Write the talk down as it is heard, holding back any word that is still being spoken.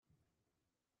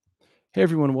Hey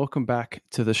everyone, welcome back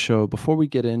to the show. Before we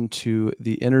get into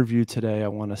the interview today, I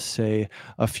want to say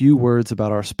a few words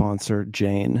about our sponsor,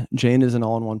 Jane. Jane is an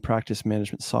all-in-one practice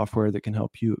management software that can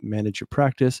help you manage your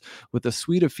practice with a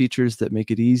suite of features that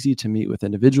make it easy to meet with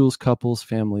individuals, couples,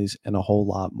 families, and a whole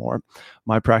lot more.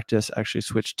 My practice actually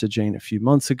switched to Jane a few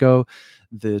months ago.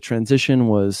 The transition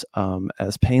was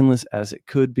as painless as it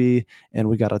could be, and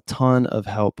we got a ton of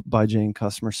help by Jane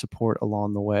customer support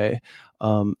along the way.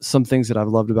 Some things that I've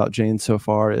loved about Jane so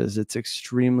far is it's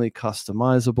extremely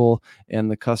customizable, and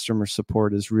the customer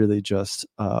support is really just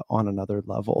on another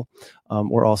level.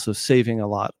 We're also saving a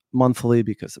lot monthly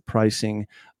because the pricing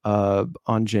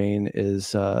on Jane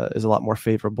is a lot more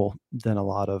favorable than a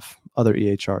lot of other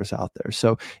EHRs out there.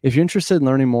 So if you're interested in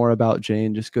learning more about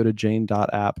Jane, just go to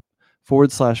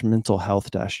jane.app/mental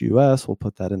health-US. We'll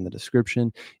put that in the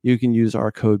description. You can use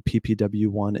our code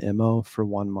PPW1MO for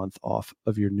 1 month off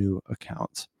of your new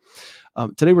account.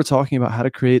 Today, we're talking about how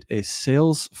to create a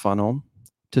sales funnel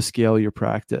to scale your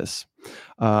practice.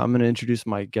 I'm going to introduce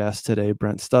my guest today,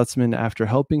 Brent Stutzman. After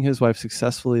helping his wife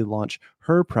successfully launch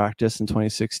her practice in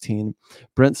 2016,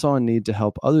 Brent saw a need to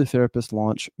help other therapists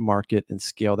launch, market, and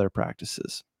scale their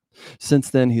practices. Since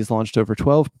then, he's launched over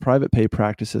 12 private pay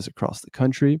practices across the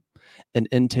country, an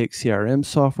intake CRM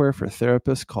software for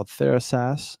therapists called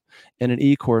TheraSAS, and an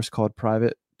e-course called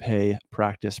Private Pay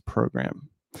Practice Program.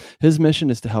 His mission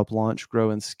is to help launch, grow,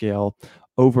 and scale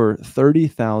over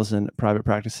 30,000 private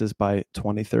practices by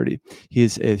 2030. He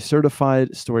is a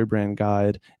certified story brand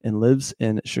guide and lives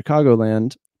in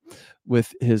Chicagoland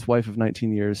with his wife of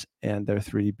 19 years and their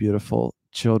 3 beautiful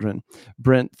children.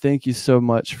 Brent, thank you so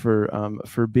much for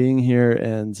being here.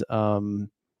 And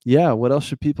what else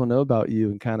should people know about you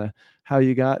and kind of how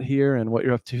you got here and what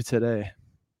you're up to today?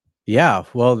 Yeah,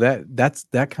 well,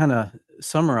 that kind of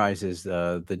summarizes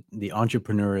the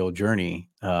entrepreneurial journey.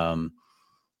 I'll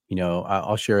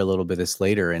share a little bit of this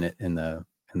later in the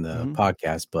Mm-hmm.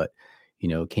 podcast, but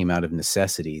it came out of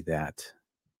necessity that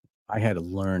I had to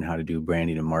learn how to do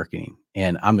branding and marketing,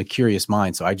 and I'm a curious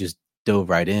mind, so I just dove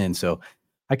right in. So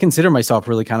I consider myself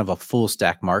really kind of a full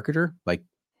stack marketer. Like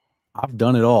I've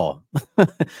done it all.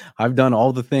 I've done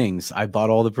all the things. I bought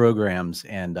all the programs,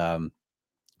 and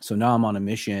so now I'm on a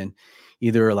mission,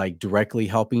 either like directly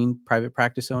helping private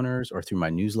practice owners or through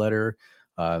my newsletter,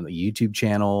 a YouTube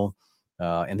channel,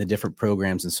 and the different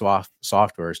programs and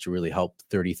softwares to really help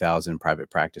 30,000 private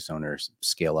practice owners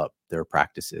scale up their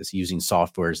practices using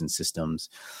softwares and systems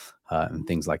and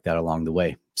things like that along the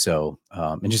way. So,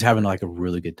 and just having like a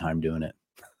really good time doing it.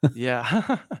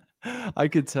 Yeah. I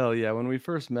could tell. Yeah. When we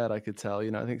first met, I could tell,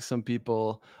 I think some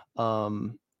people,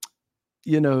 um,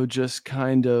 just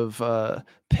kind of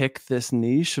pick this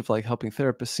niche of like helping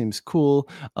therapists seems cool.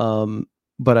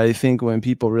 But I think when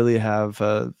people really have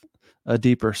a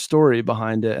deeper story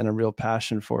behind it and a real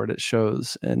passion for it, it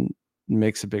shows and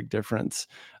makes a big difference.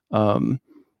 Um,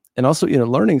 and also,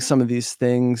 learning some of these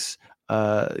things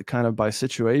kind of by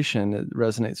situation, it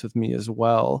resonates with me as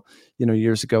well.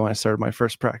 Years ago when I started my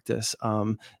first practice,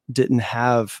 didn't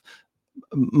have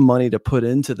money to put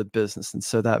into the business. And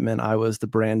so that meant I was the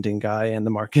branding guy and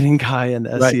the marketing guy and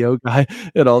the Right. SEO guy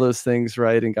and all those things,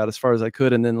 right? And got as far as I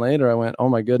could. And then later I went, oh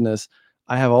my goodness,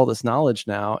 I have all this knowledge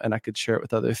now and I could share it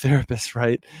with other therapists,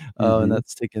 right? And Hmm.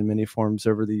 that's taken many forms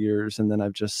over the years. And then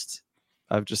I've just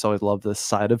always loved this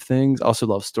side of things. Also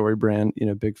love story brand,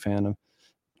 big fan of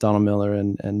Donald Miller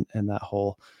and that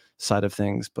whole side of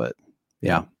things. But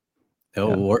yeah,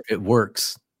 Yeah. yeah, It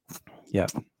works. yeah,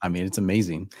 I mean, it's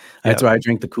amazing. That's yeah, why I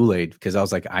drank the Kool-Aid, because I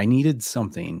was like, I needed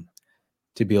something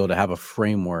to be able to have a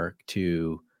framework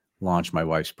to launch my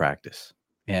wife's practice.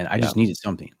 And I yeah, just needed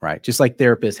something, right? Just like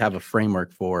therapists have a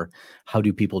framework for how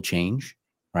do people change,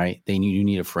 right? You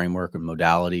need a framework or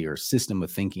modality or system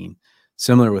of thinking,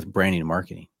 similar with branding and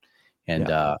marketing. And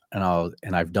yeah,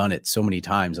 and I've done it so many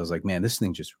times. I was like, man, this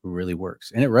thing just really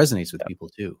works, and it resonates with yeah, people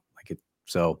too. Like it,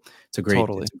 so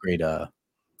totally. it's a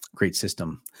great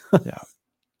system. Yeah.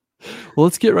 Well,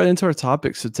 let's get right into our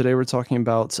topic. So today we're talking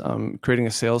about creating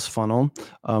a sales funnel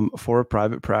for a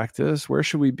private practice. Where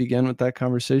should we begin with that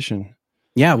conversation?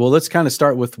 Yeah, well, let's kind of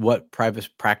start with what private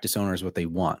practice owners what they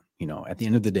want. At the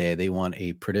end of the day, they want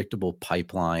a predictable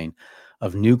pipeline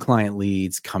of new client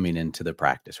leads coming into the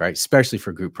practice, right? Especially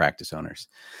for group practice owners.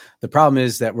 The problem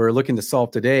is that we're looking to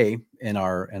solve today in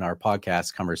our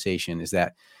podcast conversation is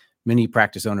that many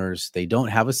practice owners, they don't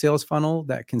have a sales funnel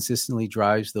that consistently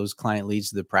drives those client leads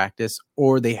to the practice,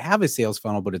 or they have a sales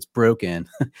funnel but it's broken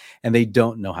and they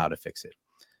don't know how to fix it.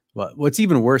 Well, what's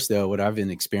even worse, though, what I've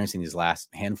been experiencing these last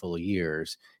handful of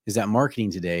years is that marketing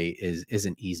today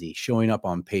isn't easy. Showing up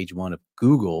on page 1 of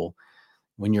Google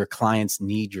when your clients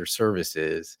need your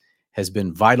services has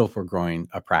been vital for growing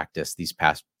a practice these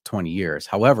past 20 years.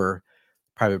 However,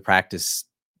 private practice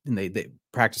and they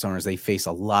practice owners, they face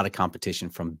a lot of competition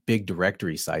from big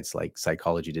directory sites like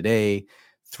Psychology Today,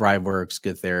 ThriveWorks,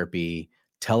 Good Therapy,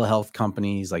 telehealth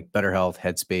companies like BetterHealth,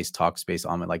 Headspace, Talkspace,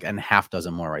 Almond, like, and half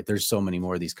dozen more, right? There's so many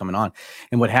more of these coming on.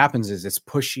 And what happens is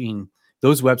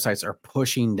those websites are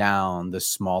pushing down the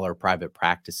smaller private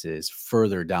practices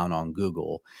further down on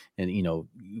Google. And,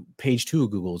 page 2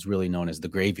 of Google is really known as the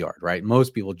graveyard, right?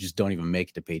 Most people just don't even make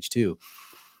it to page 2.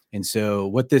 And so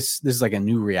what this is like a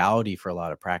new reality for a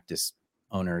lot of practice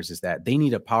owners is that they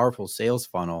need a powerful sales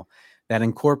funnel that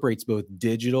incorporates both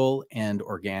digital and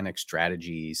organic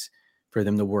strategies for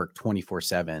them to work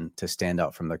 24/7 to stand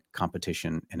out from the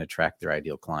competition and attract their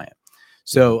ideal client.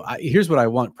 So here's what I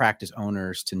want practice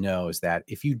owners to know is that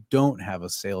if you don't have a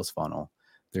sales funnel,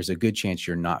 there's a good chance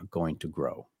you're not going to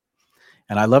grow.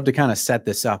 And I love to kind of set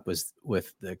this up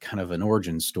with the kind of an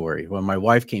origin story. When my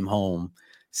wife came home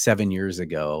 7 years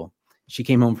ago, she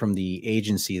came home from the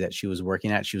agency that she was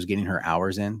working at. She was getting her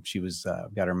hours in. She was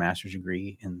got her master's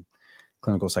degree in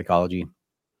clinical psychology.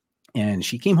 And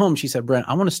she came home, she said, Brent,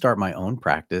 I want to start my own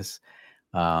practice.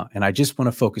 And I just want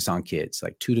to focus on kids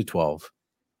like 2 to 12.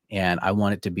 And I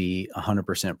want it to be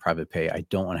 100% private pay. I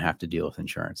don't want to have to deal with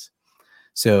insurance.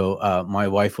 So my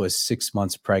wife was 6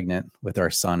 months pregnant with our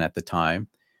son at the time.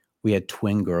 We had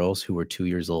twin girls who were 2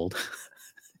 years old.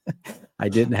 I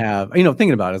didn't have,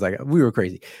 thinking about it, it's like we were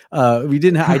crazy. I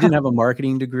didn't have a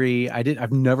marketing degree.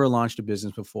 I've never launched a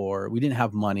business before. We didn't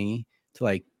have money to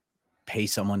like pay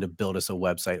someone to build us a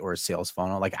website or a sales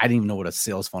funnel. Like I didn't even know what a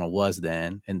sales funnel was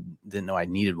then and didn't know I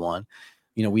needed one.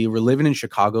 We were living in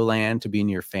Chicagoland to be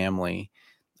near family.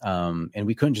 And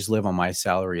we couldn't just live on my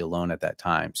salary alone at that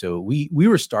time. So we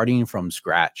were starting from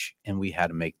scratch and we had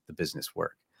to make the business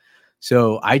work.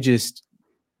 So I just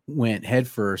went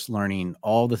headfirst learning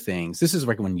all the things. This is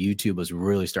like when YouTube was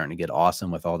really starting to get awesome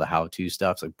with all the how-to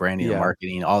stuff, like branding and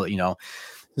marketing, all,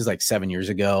 this is like 7 years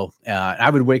ago. I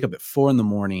would wake up at 4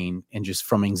 a.m. and just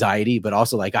from anxiety, but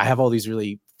also like I have all these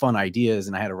really fun ideas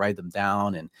and I had to write them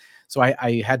down. And so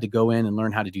I had to go in and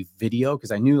learn how to do video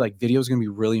because I knew like video is going to be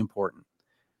really important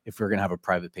if we're going to have a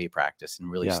private pay practice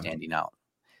and really standing out.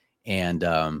 And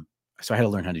so I had to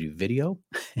learn how to do video.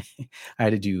 I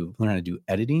had to learn how to do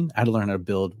editing. I had to learn how to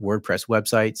build WordPress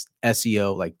websites,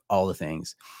 SEO, like all the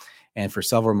things. And for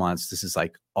several months, this is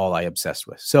like all I obsessed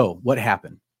with. So what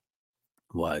happened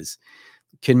was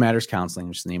Kid Matters Counseling,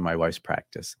 which is the name of my wife's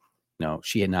practice.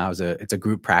 She now it's a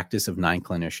group practice of 9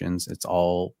 clinicians. It's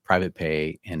all private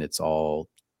pay and it's all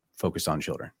focused on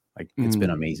children. Like it's been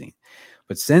amazing.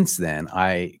 But since then,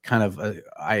 I kind of,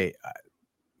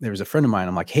 there was a friend of mine.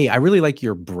 I'm like, hey, I really like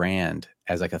your brand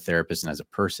as like a therapist and as a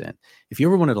person. If you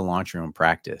ever wanted to launch your own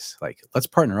practice, like let's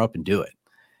partner up and do it.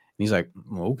 And he's like,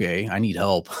 okay, I need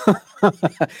help.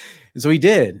 So he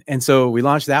did. And so we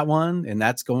launched that one and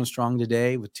that's going strong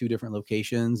today with 2 different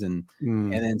locations. And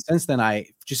then since then, I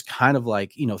just kind of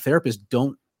like, therapists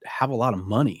don't have a lot of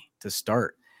money to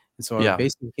start. And so I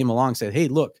basically came along and said, hey,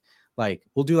 look, like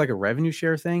we'll do like a revenue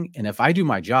share thing. And if I do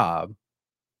my job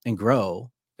and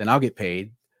grow, then I'll get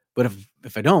paid. But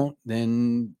if I don't,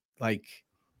 then like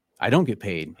I don't get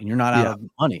paid and you're not out of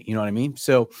money. You know what I mean?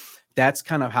 So that's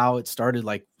kind of how it started.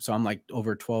 Like, so I'm like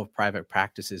over 12 private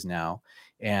practices now.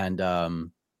 And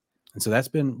so that's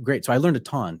been great. So I learned a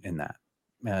ton in that.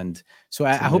 And so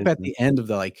I hope at the end of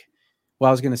what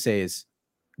I was going to say is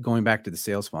going back to the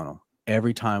sales funnel,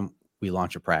 every time we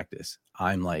launch a practice,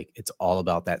 I'm like, it's all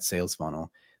about that sales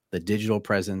funnel, the digital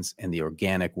presence and the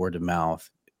organic word of mouth,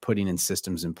 putting in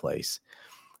systems in place.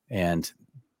 And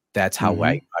that's how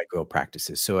I grow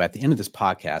practices. So at the end of this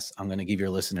podcast, I'm going to give your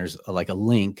listeners a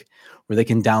link where they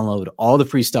can download all the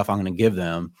free stuff I'm going to give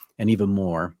them and even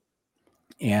more.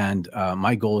 And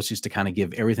my goal is just to kind of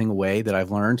give everything away that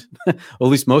I've learned, or at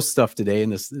least most stuff today in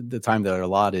the time that are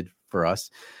allotted for us,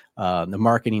 the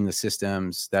marketing, the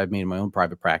systems that I've made in my own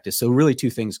private practice. So really 2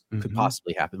 things could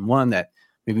possibly happen. One, that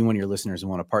maybe one of your listeners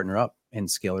want to partner up and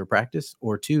scale their practice,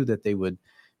 or 2, that they would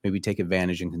maybe take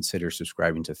advantage and consider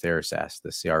subscribing to TheraSAS,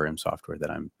 the CRM software that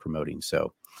I'm promoting.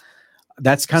 So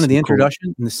that's kind of the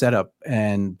introduction and the setup.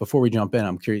 And before we jump in,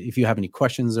 I'm curious if you have any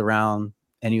questions around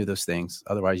any of those things.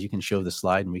 Otherwise, you can show the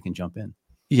slide and we can jump in.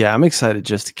 Yeah, I'm excited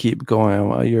just to keep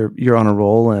going. You're on a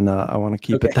roll, and I want to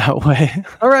keep it that way.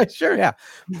 All right, sure, yeah.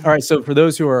 All right, so for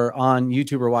those who are on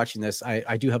YouTube or watching this,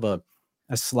 I do have a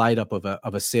slide up of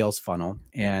a sales funnel,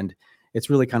 and it's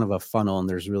really kind of a funnel, and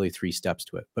there's really 3 steps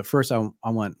to it. But first, I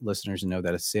want listeners to know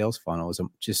that a sales funnel is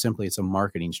it's a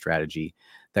marketing strategy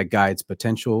that guides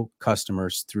potential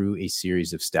customers through a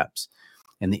series of steps,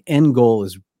 and the end goal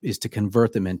is to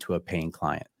convert them into a paying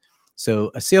client.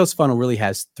 So a sales funnel really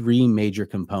has three major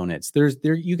components.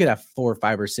 You could have 4 or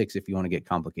 5 or 6 if you want to get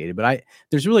complicated, but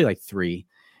there's really like three.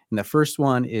 And the first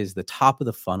one is the top of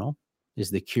the funnel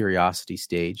is the curiosity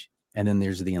stage. And then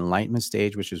there's the enlightenment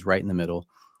stage, which is right in the middle.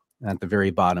 And at the very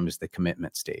bottom is the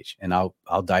commitment stage. And I'll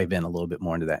dive in a little bit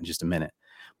more into that in just a minute.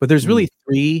 But there's really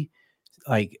three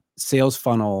like sales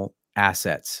funnel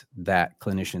assets that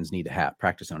clinicians need to have,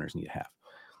 practice owners need to have.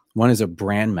 One is a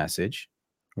brand message,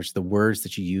 which are the words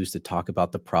that you use to talk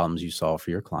about the problems you solve for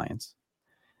your clients.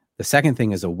 The second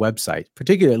thing is a website,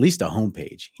 particularly at least a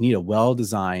homepage. You need a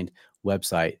well-designed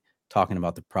website talking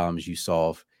about the problems you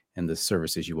solve and the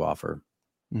services you offer.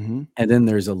 And then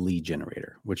there's a lead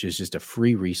generator, which is just a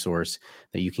free resource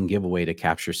that you can give away to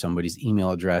capture somebody's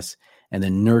email address and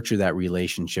then nurture that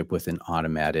relationship with an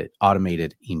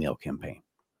automated email campaign.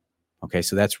 Okay,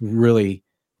 so that's really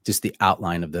just the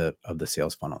outline of the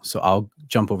sales funnel. So I'll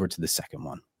jump over to the second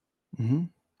one,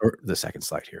 or the second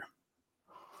slide here.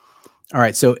 All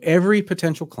right, so every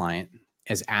potential client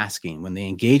is asking when they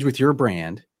engage with your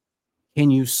brand, can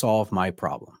you solve my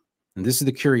problem? And this is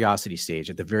the curiosity stage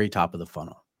at the very top of the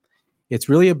funnel. It's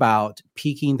really about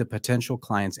piquing the potential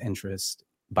client's interest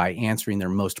by answering their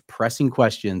most pressing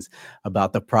questions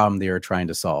about the problem they are trying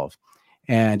to solve.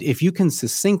 And if you can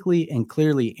succinctly and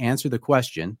clearly answer the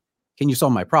question, can you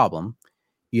solve my problem?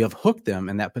 You have hooked them,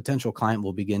 and that potential client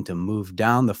will begin to move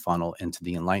down the funnel into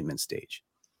the enlightenment stage.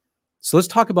 So let's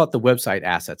talk about the website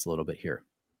assets a little bit here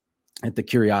at the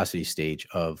curiosity stage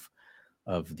of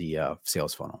the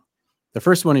sales funnel. The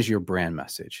first one is your brand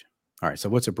message. All right, so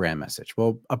what's a brand message?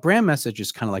 Well, a brand message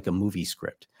is kind of like a movie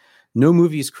script. No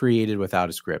movie is created without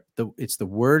a script. It's the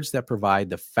words that provide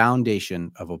the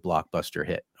foundation of a blockbuster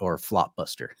hit or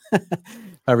flopbuster,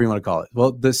 however you want to call it.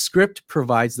 Well, the script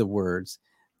provides the words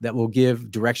that will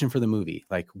give direction for the movie.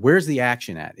 Like, where's the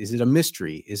action at? Is it a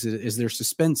mystery? Is there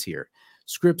suspense here?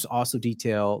 Scripts also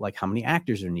detail like how many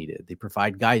actors are needed. They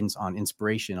provide guidance on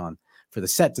inspiration for the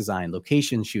set design,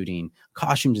 location shooting,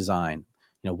 costume design,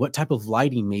 what type of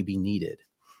lighting may be needed.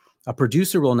 A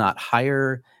producer will not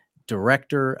hire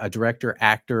a director,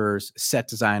 actors, set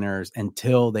designers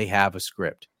until they have a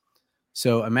script.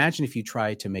 So imagine if you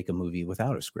try to make a movie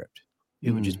without a script.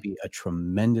 It would just be a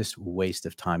tremendous waste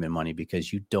of time and money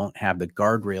because you don't have the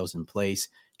guardrails in place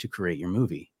to create your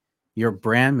movie. Your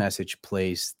brand message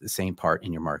plays the same part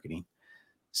in your marketing.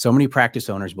 So many practice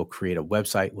owners will create a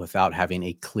website without having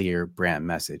a clear brand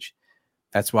message.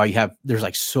 That's why there's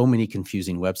like so many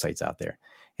confusing websites out there.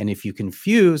 And if you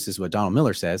confuse, this is what Donald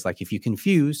Miller says, like if you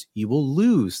confuse, you will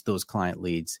lose those client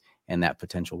leads and that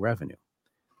potential revenue.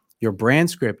 Your brand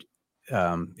script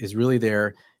is really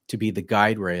there to be the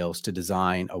guide rails to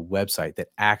design a website that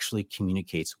actually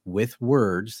communicates with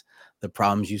words the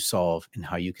problems you solve and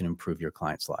how you can improve your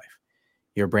client's life.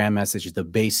 Your brand message is the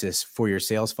basis for your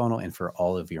sales funnel and for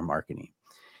all of your marketing.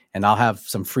 And I'll have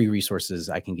some free resources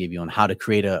I can give you on how to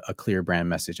create a clear brand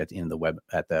message at the end of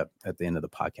the end of the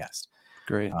podcast.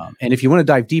 Great. And if you want to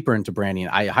dive deeper into branding,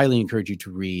 I highly encourage you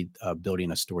to read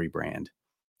Building a Story Brand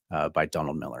by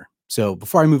Donald Miller. So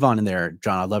before I move on in there,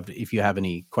 John, I'd love if you have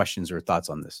any questions or thoughts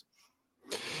on this.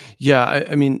 Yeah,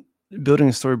 I mean, building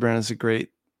a story brand is a great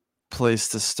place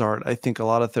to start. I think a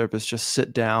lot of therapists just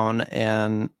sit down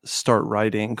and start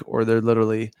writing, or they're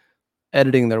literally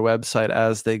editing their website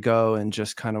as they go and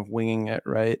just kind of winging it,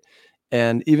 right?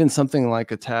 And even something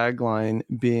like a tagline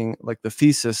being like the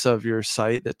thesis of your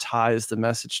site that ties the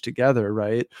message together,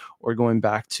 right? Or going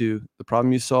back to the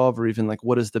problem you solve, or even like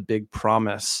what is the big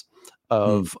promise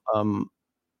of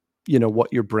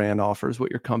what your brand offers,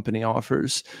 what your company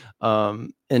offers,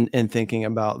 and thinking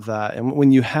about that. And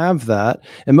when you have that,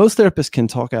 and most therapists can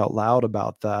talk out loud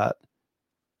about that,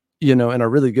 and are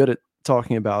really good at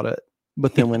talking about it.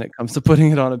 But then when it comes to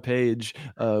putting it on a page,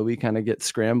 we kind of get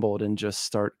scrambled and just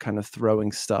start kind of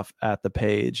throwing stuff at the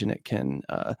page, and it can,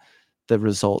 the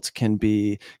results can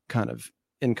be kind of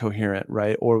incoherent,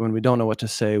 right? Or when we don't know what to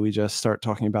say, we just start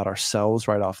talking about ourselves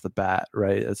right off the bat,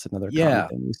 right? That's another common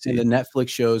thing we see. And the Netflix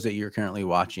shows that you're currently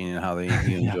watching and how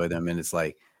you enjoy them, and it's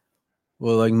like,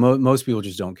 well, like most people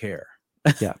just don't care.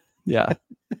 Yeah.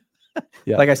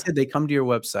 Like I said, they come to your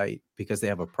website because they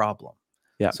have a problem.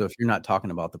 Yeah. So if you're not talking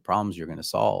about the problems you're going to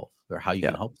solve or how you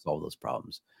can help solve those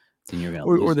problems, then you're going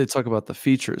to or they talk about the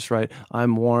features, right?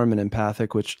 I'm warm and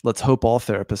empathic, which let's hope all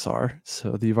therapists are.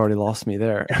 So you've already lost me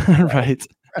there, right?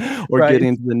 Or getting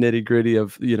into the nitty gritty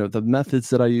of, the methods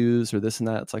that I use or this and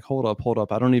that. It's like, hold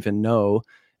up. I don't even know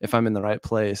if I'm in the right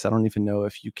place. I don't even know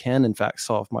if you can, in fact,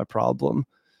 solve my problem.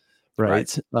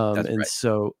 Right.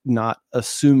 So not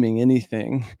assuming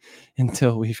anything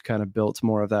until we've kind of built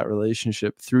more of that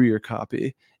relationship through your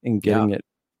copy and getting it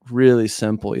really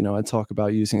simple. I talk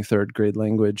about using third grade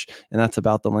language, and that's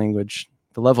about the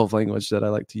level of language that I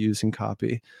like to use in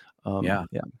copy. Yeah.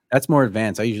 Yeah, That's more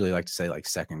advanced. I usually like to say like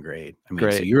second grade. I mean, so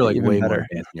great, you're like even way more better.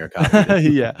 advanced in your copy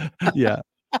than Yeah, yeah,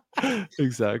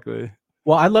 exactly.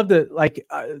 well, I love the like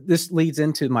this leads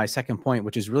into my second point,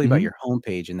 which is really about Mhm. your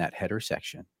homepage in that header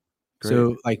section. Great.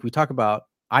 So like I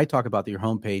talk about your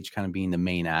homepage kind of being the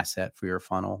main asset for your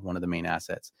funnel, one of the main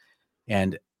assets.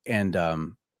 And and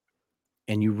um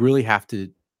and you really have to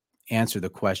answer the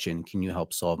question, can you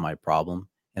help solve my problem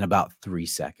in about 3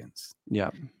 seconds? Yeah,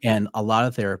 And a lot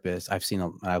of therapists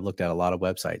I've looked at a lot of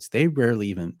websites, they rarely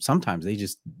even, sometimes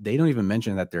they don't even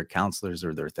mention that they're counselors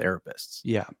or they're therapists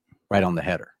yeah. right on the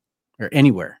header or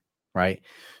anywhere. Right.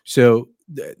 So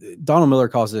Donald Miller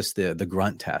calls this the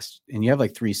grunt test, and you have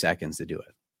like 3 seconds to do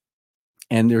it.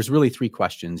 And there's really three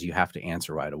questions you have to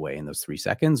answer right away in those 3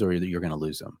 seconds, or you're going to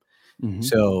lose them. Mhm.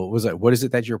 So what is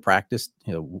it that your practice,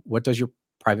 what does your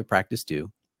private practice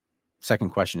do? Second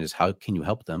question is, how can you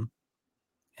help them?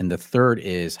 And the third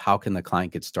is, how can the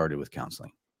client get started with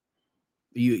counseling?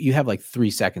 You have like 3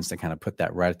 seconds to kind of put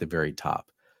that right at the very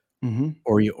top, Mhm.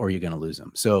 or you're going to lose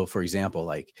them. So for example,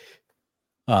 like,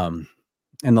 um,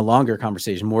 in the longer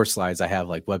conversation, more slides, I have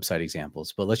like website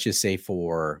examples, but let's just say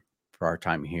for our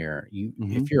time here,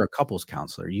 Mhm. if you're a couples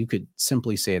counselor, you could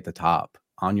simply say at the top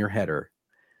on your header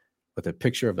with a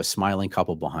picture of a smiling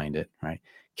couple behind it, right?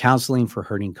 Counseling for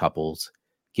hurting couples,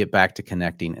 get back to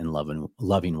connecting and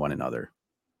loving one another,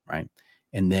 right?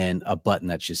 And then a button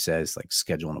that just says like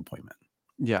schedule an appointment.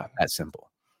 Yeah. That's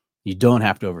simple. You don't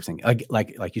have to overthink.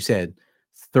 Like you said,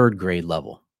 third grade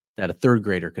level, that a third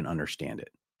grader can understand it.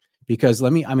 Because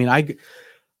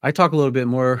I talk a little bit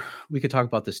more. We could talk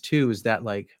about this too. Is that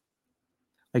like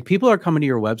people are coming to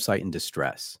your website in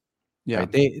distress, Yeah.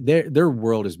 right? Their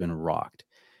world has been rocked,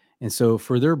 and so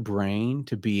for their brain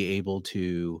to be able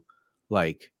to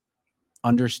like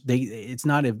it's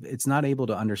not able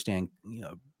to understand,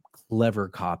 clever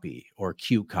copy or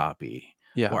cute copy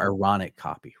Yeah. or ironic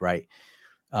copy, right?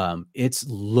 It's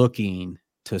looking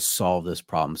to solve this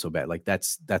problem so bad. Like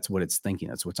that's what it's thinking.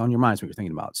 That's what's on your mind. That's what you're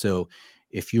thinking about. So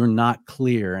if you're not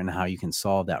clear in how you can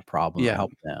solve that problem or Yeah.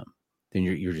 help them, then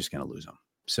you're just going to lose them.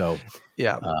 So,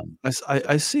 Yeah. um,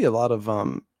 I see a lot of,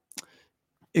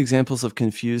 examples of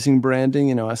confusing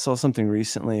branding. I saw something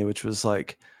recently which was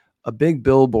like a big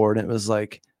billboard, and it was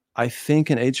like, I think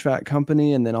an HVAC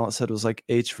company, and then all it said was like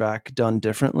HVAC done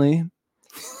differently.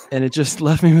 And it just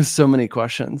left me with so many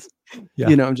questions. yeah,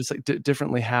 I'm just like,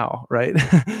 differently how, right?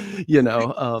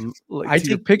 Like I to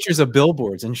your take pictures of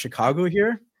billboards in Chicago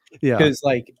here yeah, because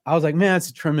like I was like, man, it's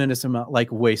a tremendous amount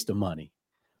like waste of money.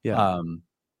 yeah, Um,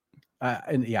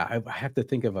 and yeah, I have to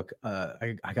think of I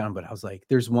got them, but I was like,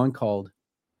 there's one called.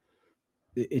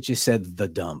 It just said the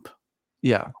dump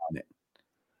yeah, on it.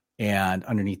 And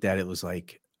underneath that, it was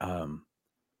like,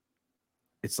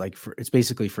 it's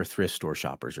basically for thrift store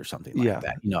shoppers or something like yeah,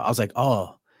 that. I was like,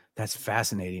 oh, that's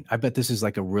fascinating. I bet this is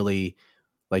like a really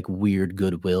like weird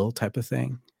Goodwill type of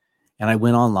thing. And I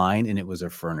went online and it was a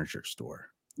furniture store.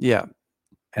 yeah,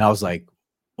 And I was like,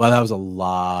 well, that was a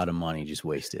lot of money just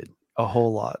wasted a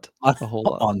whole lot, on, a whole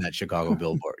lot. on that Chicago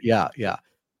billboard. Yeah, yeah.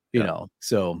 Yeah,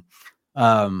 So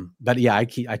but yeah, I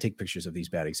take pictures of these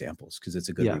bad examples because it's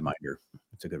a good yeah, reminder.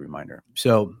 It's a good reminder.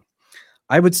 So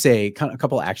I would say a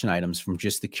couple of action items from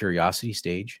just the curiosity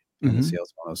stage in the mhm,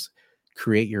 sales funnels.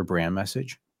 Create your brand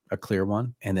message, a clear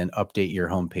one, and then update your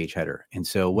homepage header. And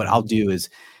so what I'll mhm, do is,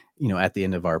 at the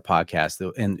end of our podcast,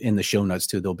 and in the show notes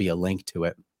too, there'll be a link to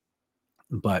it.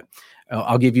 But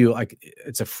I'll give you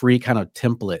it's a free kind of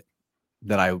template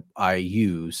that I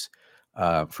use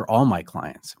for all my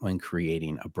clients when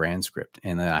creating a brand script,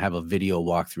 and then I have a video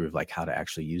walkthrough of like how to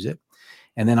actually use it.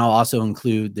 And then I'll also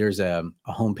include there's a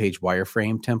homepage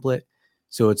wireframe template.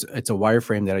 So it's a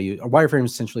wireframe that I use. A wireframe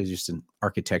is essentially just an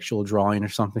architectural drawing or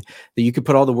something that you could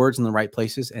put all the words in the right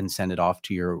places and send it off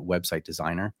to your website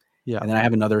designer. yeah, And then I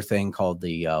have another thing called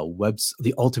the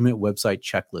ultimate website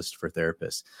checklist for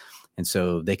therapists, and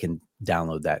so they can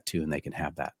download that too, and they can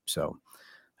have that. So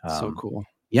so um, cool.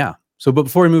 yeah. So, but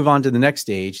before we move on to the next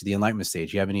stage, the enlightenment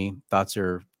stage, you have any thoughts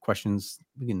or questions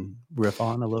we can riff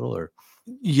on a little, or?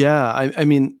 Yeah, I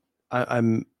mean,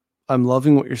 I'm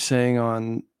loving what you're saying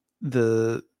on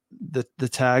the the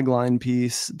tagline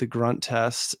piece. The grunt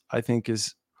test, I think,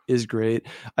 is great.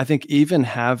 I think even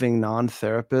having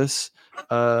non-therapists,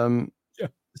 um, Yeah.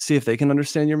 see if they can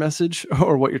understand your message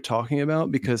or what you're talking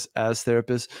about, because as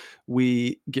therapists,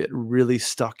 we get really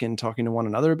stuck in talking to one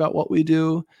another about what we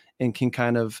do, and can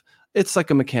kind of, it's like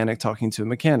a mechanic talking to a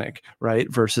mechanic, right?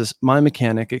 Versus my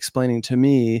mechanic explaining to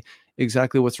me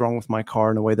exactly what's wrong with my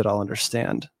car in a way that I'll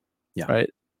understand, Yeah. right?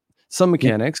 Some Yeah.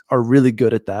 mechanics are really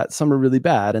good at that. Some are really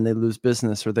bad and they lose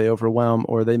business or they overwhelm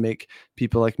or they make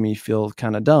people like me feel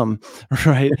kind of dumb,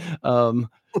 right?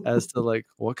 As to like,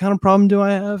 what kind of problem do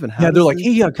I have and how Yeah, they're does like, this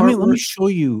 "Hey, yeah, come here. part work?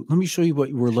 Let me show you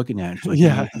what we're looking at." It's like, and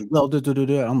Yeah, you're like, "Well, duh, duh, duh,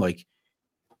 duh." I'm like,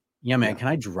 "Yeah, man, yeah, can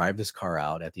I drive this car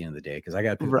out at the end of the day? Because I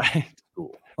got to pick my kid right, to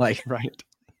school." Like, right.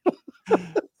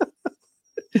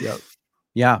 Yep.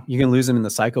 yeah, you can lose them in the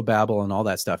psychobabble and all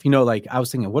that stuff. Like I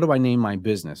was thinking, what do I name my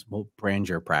business? Well, brand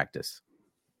your practice.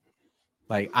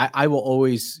 Like I will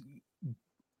always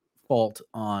fault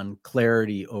on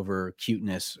clarity over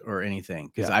cuteness or anything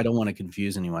because Yeah, I don't want to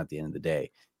confuse anyone at the end of the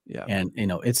day. yeah, And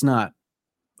it's not.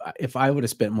 If I would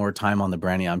have spent more time on the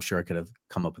branding, I'm sure I could have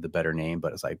come up with a better name.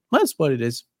 But it's like that's what it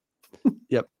is.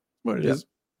 yep, What it yep. is.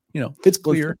 It's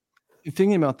Well, clear.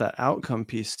 thinking about that outcome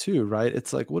piece too, right?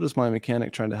 It's like, what is my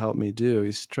mechanic trying to help me do?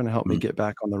 He's trying to help me Mm. get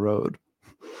back on the road.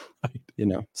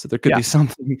 So there could Yeah. be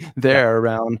something Yeah. there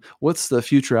around what's the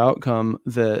future outcome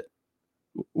that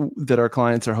our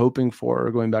clients are hoping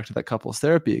for. Going back to that couples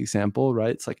therapy example,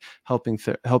 right? It's like helping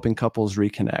couples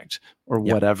reconnect or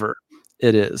Yeah. whatever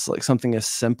it is. Like something as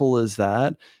simple as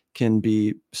that can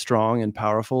be strong and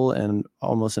powerful and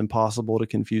almost impossible to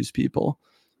confuse people.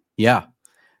 Yeah.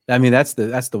 I mean, that's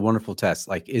the wonderful test.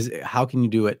 Like, how can you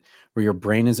do it where your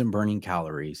brain isn't burning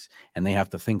calories and they have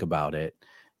to think about it,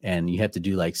 and you have to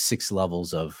do like 6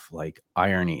 levels of like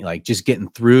irony, like just getting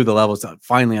through the levels to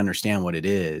finally understand what it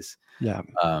is. Yeah.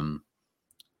 Um,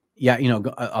 yeah,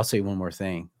 I'll say one more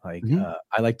thing. Like, Mhm.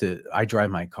 I drive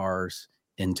my cars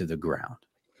into the ground.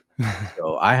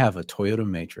 So I have a Toyota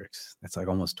Matrix that's like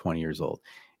almost 20 years old.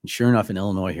 And sure enough, in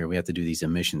Illinois here, we have to do these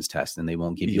emissions tests and they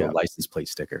won't give you a Yeah. license plate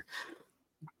sticker.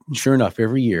 Sure enough,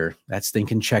 every year that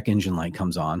stinking check engine light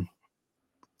comes on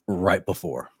right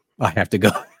before I have to go.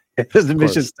 There's Of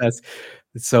course. emissions test.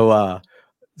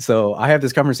 So I have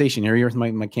this conversation here with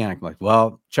my mechanic. I'm like,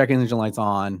 well, check engine light's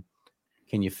on.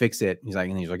 Can you fix it? He's like,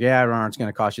 yeah, Ron, it's going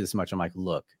to cost you this much. I'm like,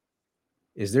 look,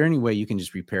 is there any way you can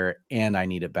just repair it? And I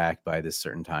need it back by this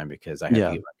certain time because I have to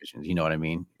Yeah. get my emissions. You know what I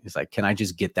mean? It's like, can I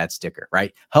just get that sticker?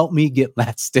 Right? Help me get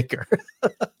that sticker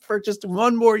for just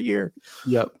one more year.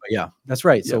 Yep. But yeah, that's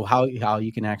right. Yep. So how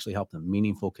you can actually help them,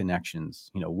 meaningful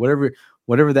connections,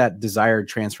 whatever that desired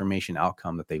transformation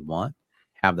outcome that they want,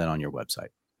 have that on your website.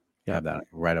 Yep. Have that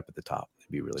right up at the top.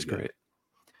 It'd be really It's good. great.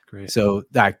 Great. So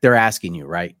like they're asking you,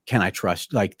 right? Can I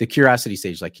trust? Like the curiosity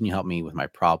stage, like, can you help me with my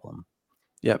problem?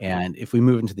 Yep. And if we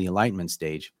move into the enlightenment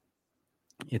stage,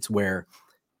 it's where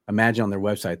imagine on their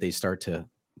website they start to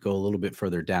go a little bit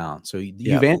further down. So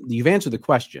Yep. you've answered the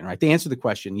question, right? They answer the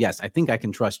question, yes, I think I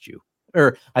can trust you,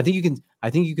 or I think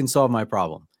you can solve my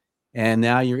problem. And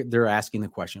now they're asking the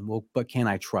question, well, but can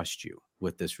I trust you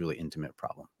with this really intimate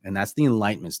problem? And that's the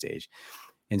enlightenment stage.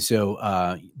 And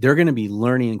so they're going to be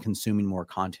learning and consuming more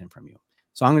content from you.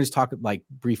 So I'm going to just talk like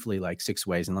briefly, like 6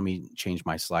 ways, and let me change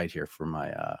my slide here for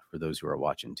for those who are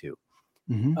watching too.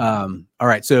 Mm-hmm. All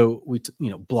right. So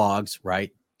blogs,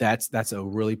 right? That's a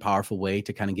really powerful way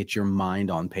to kind of get your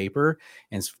mind on paper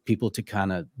and people to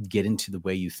kind of get into the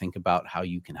way you think about how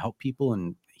you can help people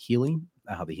and healing,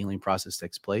 how the healing process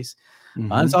takes place.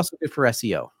 Mm-hmm. It's also good for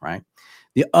SEO, right?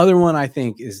 The other one I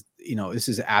think is, this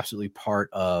is absolutely part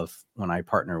of when I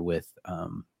partner with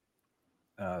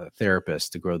therapists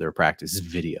to grow their practice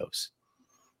is videos.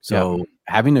 So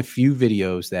having a few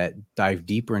videos that dive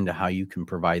deeper into how you can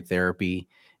provide therapy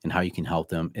and how you can help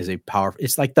them is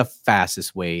it's like the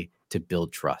fastest way to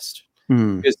build trust.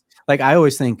 Mm. Because like I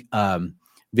always think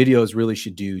videos really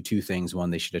should do 2 things. One,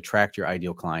 they should attract your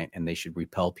ideal client and they should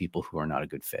repel people who are not a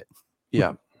good fit.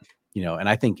 Yeah. And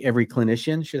I think every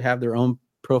clinician should have their own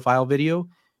profile video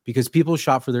because people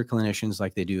shop for their clinicians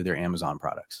like they do their Amazon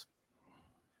products.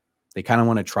 They kind of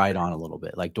want to try it on a little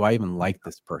bit. Like, do I even like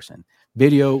this person?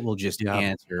 Video will just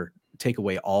take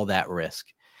away all that risk.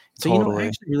 So, I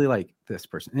actually really like this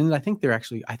person. And I think they're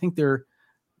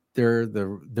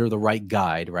the right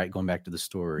guide, right? Going back to the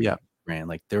story, Brand,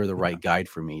 like they're the right guide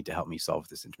for me to help me solve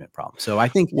this intimate problem. So I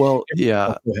think, well,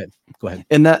 go ahead.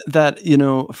 And that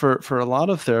for a lot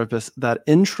of therapists, that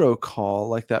intro call,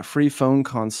 like that free phone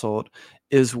consult,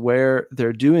 is where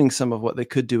they're doing some of what they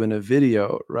could do in a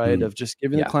video, right? Of just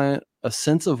giving the client a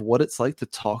sense of what it's like to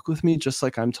talk with me, just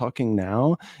like I'm talking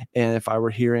now. And if I were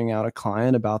hearing out a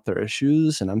client about their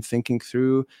issues and I'm thinking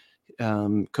through,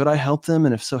 could I help them?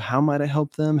 And if so, how might I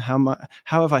help them? How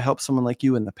have I helped someone like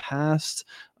you in the past?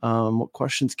 What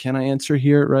questions can I answer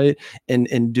here, right?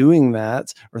 And doing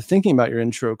that or thinking about your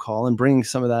intro call and bringing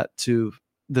some of that to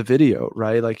the video,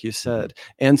 right? Like you said,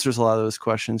 answers a lot of those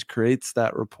questions, creates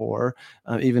that rapport,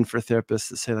 even for therapists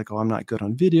that say like, oh, I'm not good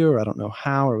on video, or I don't know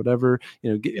how, or whatever,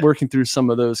 working through some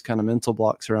of those kind of mental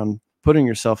blocks around putting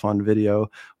yourself on video,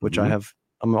 which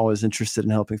I'm always interested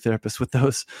in helping therapists with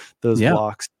those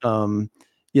blocks,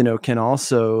 can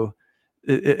also,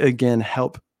 again,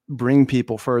 help bring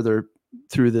people further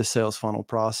through this sales funnel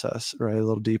process, right? A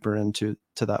little deeper into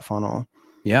that funnel.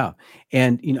 Yeah.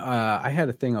 And, I had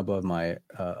a thing above my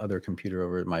other computer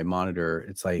over at my monitor.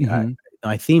 It's like,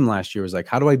 my theme last year was like,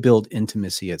 how do I build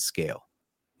intimacy at scale?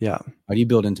 Yeah. How do you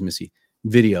build intimacy?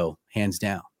 Video, hands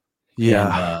down.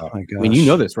 Yeah. And, my gosh. I mean, you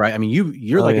know this, right? I mean,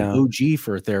 you're like yeah. an OG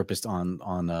for a therapist on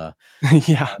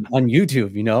yeah. on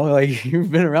YouTube, like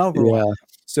you've been around for a while. Yeah.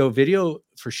 So video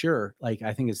for sure, like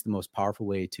I think it's the most powerful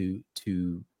way to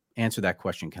answer that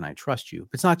question. Can I trust you?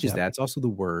 But it's not just that, it's also the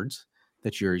words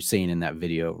that you're saying in that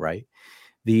video, right?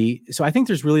 So I think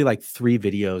there's really like 3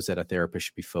 videos that a therapist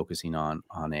should be focusing on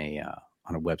a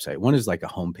website. One is like a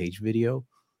homepage video,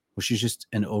 which is just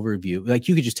an overview. Like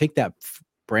you could just take that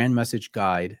brand message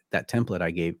guide, that template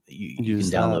I gave you can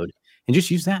download and just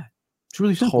use that. It's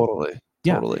really simple.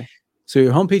 Totally. So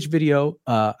your homepage video,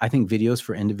 I think videos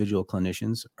for individual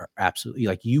clinicians are absolutely,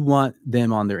 like you want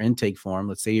them on their intake form.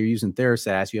 Let's say you're using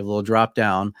TheraSAS, you have a little drop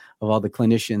down of all the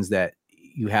clinicians that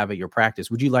you have at your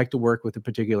practice. Would you like to work with a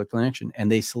particular clinician?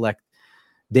 And they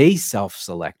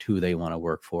self-select who they want to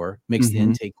work for. Makes the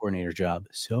intake coordinator job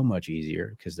so much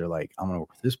easier because they're like, I'm going to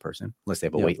work with this person, unless they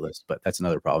have a wait list, but that's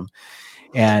another problem.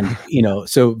 And,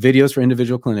 so videos for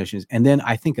individual clinicians. And then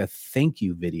I think a thank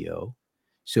you video.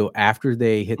 So after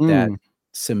they hit that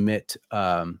submit,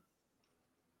 submit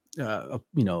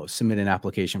an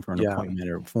application for an appointment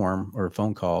or form or a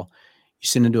phone call, you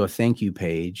send it to a thank you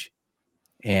page.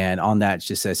 And on that, it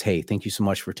just says, hey, thank you so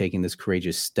much for taking this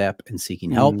courageous step and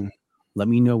seeking help. Let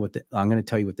me know I'm going to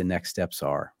tell you what the next steps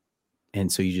are.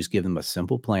 And so you just give them a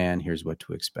simple plan. Here's what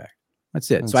to expect. That's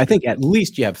it. So I think at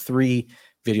least you have 3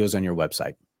 videos on your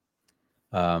website.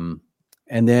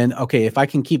 And then, okay, if I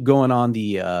can keep going on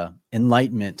the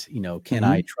enlightenment, can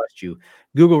I trust you?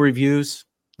 Google reviews,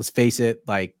 let's face it,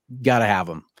 like, gotta have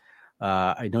them.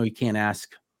 I know you can't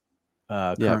ask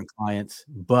current clients,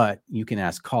 but you can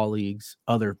ask colleagues,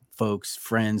 other folks,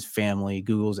 friends, family.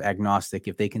 Google's agnostic.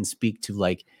 If they can speak to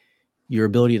like your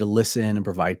ability to listen and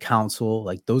provide counsel,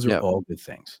 like those are all good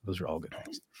things. Those are all good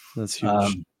things. That's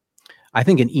huge. I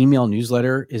think an email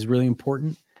newsletter is really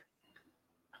important.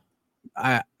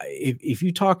 If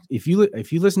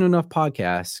you listen to enough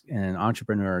podcasts and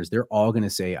entrepreneurs, they're all going to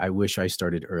say, I wish I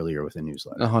started earlier with a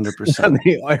newsletter.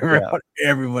 100%.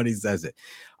 Everybody says it.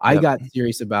 I got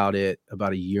serious about it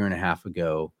about a year and a half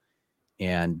ago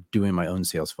and doing my own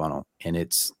sales funnel. And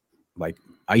it's like,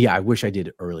 I wish I did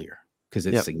it earlier because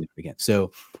it's significant.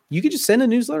 So you could just send a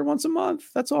newsletter once a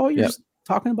month. That's all. You're just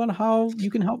talking about how you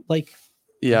can help, like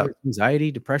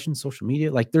anxiety, depression, social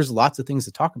media. Like there's lots of things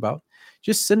to talk about.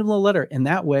 Just send them a letter. And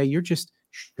that way you're just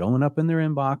showing up in their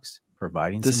inbox,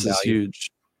 providing this some is value.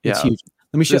 Huge. It's huge.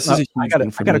 Let me show you. I got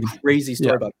a crazy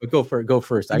story about it, but go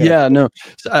first. No.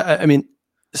 I mean,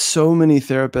 so many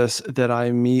therapists that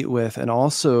I meet with, and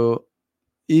also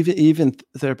even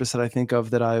therapists that I think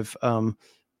of that I've,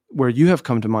 where you have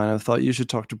come to mind, I thought you should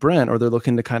talk to Brent, or they're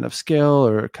looking to kind of scale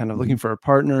or kind of looking for a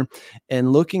partner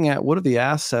and looking at what are the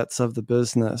assets of the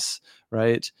business,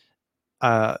 right?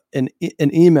 An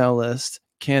email list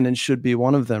can and should be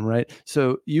one of them, right?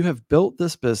 So you have built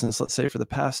this business, let's say for the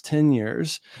past 10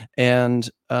 years, and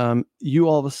you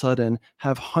all of a sudden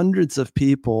have hundreds of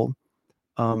people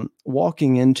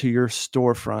walking into your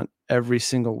storefront every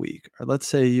single week. Or let's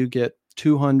say you get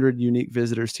 200 unique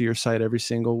visitors to your site every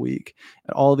single week,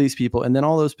 and all these people, and then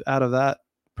all those out of that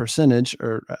percentage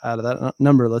or out of that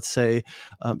number, let's say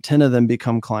 10 of them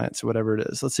become clients or whatever it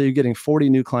is. Let's say you're getting 40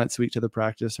 new clients a week to the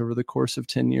practice over the course of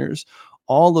 10 years.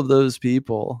 All of those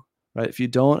people, right? If you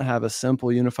don't have a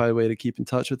simple, unified way to keep in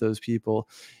touch with those people,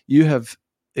 you have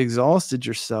exhausted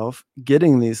yourself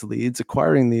getting these leads,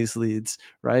 acquiring these leads,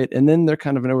 right? And then they're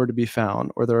kind of nowhere to be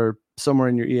found, or they're somewhere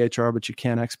in your EHR, but you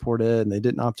can't export it, and they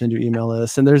didn't opt into your email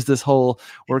list. And there's this whole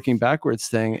working backwards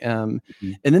thing. And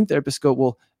then therapists go,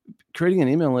 well, creating an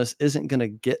email list isn't going to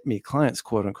get me clients,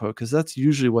 quote unquote, because that's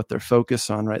usually what they're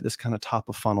focused on, right? This kind of top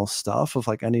of funnel stuff of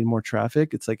like, I need more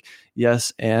traffic. It's like,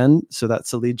 yes. And so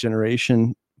that's the lead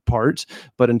generation part.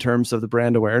 But in terms of the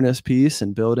brand awareness piece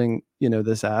and building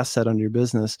this asset on your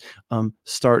business,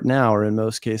 start now. Or in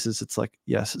most cases, it's like,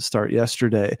 yes, start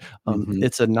yesterday. Mhm.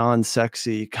 It's a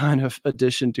non-sexy kind of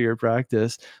addition to your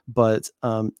practice, but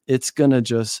it's going to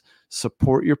just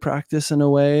support your practice in a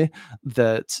way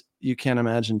that you can't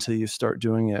imagine until you start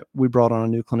doing it. We brought on a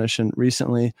new clinician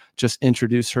recently, just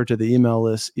introduced her to the email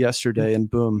list yesterday, and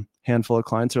boom, handful of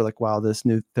clients are like, wow, this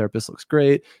new therapist looks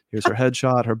great. Here's her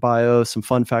headshot, her bio, some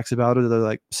fun facts about her. They're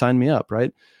like, sign me up,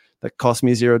 right? That cost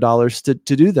me $0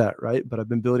 to do that, right? But I've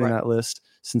been building Right. that list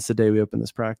since the day we opened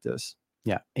this practice.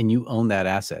 Yeah, and you own that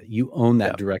asset. You own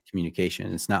that Yeah, direct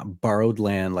communication. It's not borrowed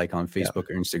land like on yeah, Facebook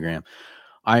or Instagram.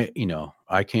 I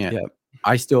can't. yeah,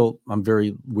 I'm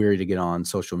very weary to get on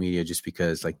social media just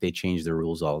because like they change the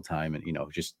rules all the time, and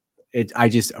I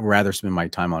just rather spend my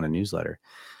time on a newsletter.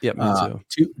 yeah. Me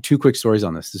too. Two quick stories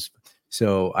on this.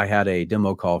 So I had a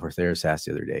demo call for Therasast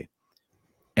the other day,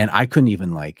 and I couldn't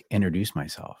even like introduce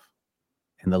myself.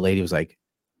 And the lady was like,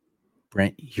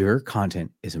 "Brent, your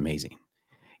content is amazing."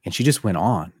 And she just went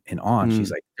on and on. She's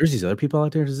Mm, like, "There's these other people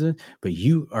out there, but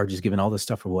you are just giving all this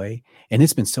stuff away, and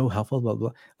it's been so helpful." Blah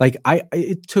blah. Like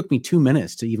it took me 2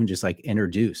 minutes to even just like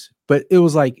introduce, but it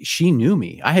was like she knew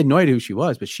me. I had no idea who she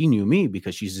was, but she knew me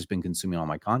because she's just been consuming all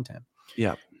my content,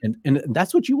 yeah. and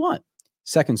that's what you want.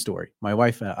 Second story: my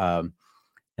wife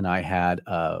and I had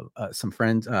some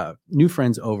friends, new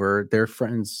friends over. Their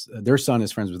friends, their son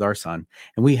is friends with our son,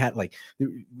 and we had like it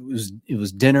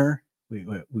was dinner. We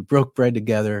broke bread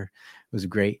together. It was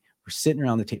great. We're sitting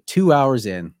around the table. 2 hours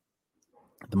in,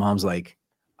 the mom's like,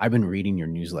 "I've been reading your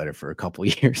newsletter for a couple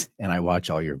years, and I watch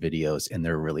all your videos, and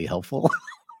they're really helpful."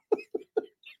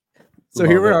 So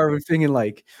here Love we it. are. We're thinking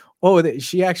like, oh,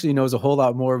 she actually knows a whole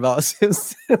lot more about us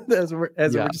as we're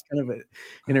Yeah, just kind of an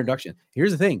introduction.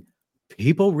 Here's the thing: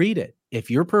 people read it. If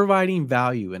you're providing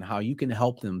value and how you can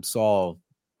help them solve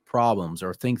problems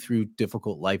or think through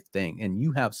difficult life thing, and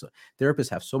therapists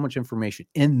have so much information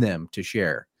in them to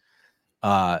share.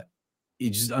 Uh,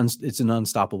 it's an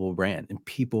unstoppable brand, and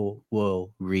people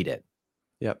will read it.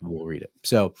 yep, We'll read it.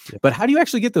 So, yep. but how do you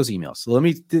actually get those emails? So let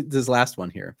me, this last one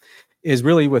here is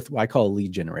really with what I call a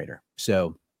lead generator.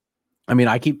 So, I mean,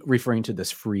 I keep referring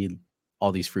to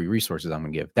all these free resources I'm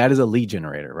going to give. That is a lead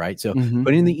generator, right? So Hmm.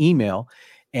 put in the email,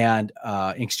 and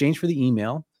in exchange for the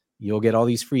email, you'll get all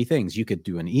these free things. You could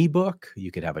do an ebook.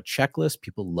 You could have a checklist.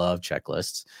 People love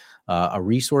checklists, a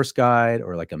resource guide,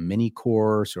 or like a mini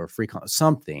course or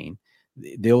something.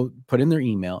 They'll put in their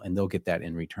email and they'll get that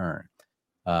in return.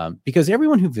 Because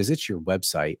everyone who visits your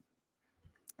website,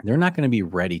 they're not going to be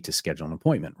ready to schedule an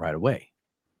appointment right away.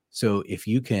 So if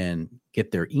you can get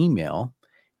their email,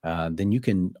 then you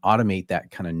can automate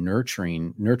that kind of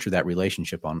nurture that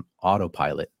relationship on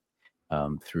autopilot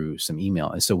through some email.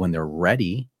 And so when they're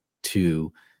ready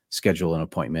to schedule an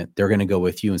appointment, they're going to go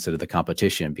with you instead of the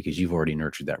competition because you've already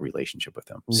nurtured that relationship with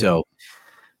them. Yeah, So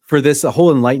for this, the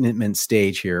whole enlightenment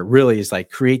stage here really is like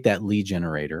create that lead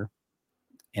generator.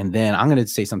 And then I'm going to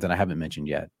say something I haven't mentioned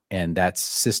yet, and that's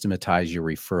systematize your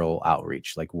referral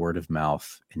outreach, like word of mouth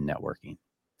and networking.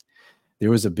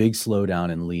 There was a big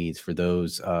slowdown in leads for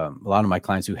those. A lot of my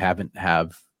clients who haven't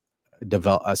have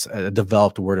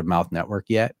developed word of mouth network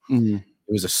yet. mm,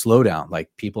 It was a slowdown, like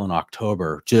people in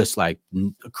October, just like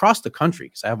across the country,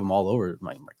 because I have them all over.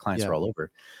 My clients yeah, are all over,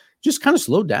 just kind of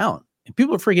slowed down, and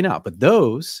people are freaking out. But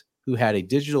those who had a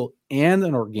digital and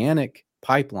an organic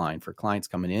pipeline for clients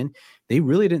coming in, they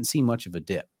really didn't see much of a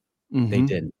dip. They hmm,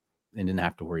 didn't, and didn't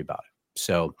have to worry about it.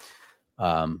 So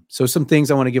some things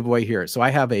I want to give away here. So I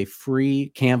have a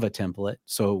free Canva template.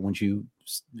 So once you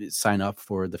sign up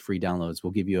for the free downloads,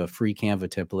 we'll give you a free Canva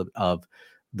template of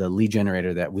the lead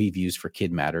generator that we've used for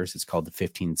Kid Matters. It's called the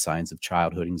 15 Signs of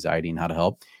Childhood Anxiety and How to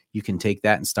Help. You can take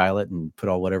that and style it and put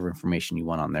all whatever information you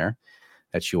want on there.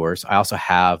 That's yours. I also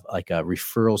have like a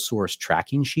referral source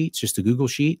tracking sheet, it's just a Google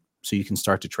sheet. So you can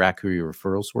start to track who your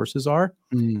referral sources are,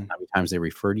 mm, how many times they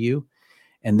refer to you.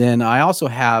 And then I also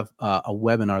have a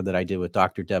webinar that I did with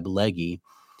Dr. Deb Legge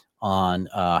on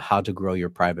how to grow your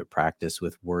private practice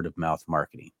with word of mouth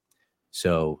marketing.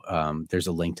 So there's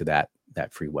a link to that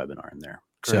free webinar in there.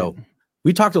 great. So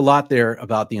we talked a lot there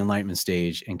about the enlightenment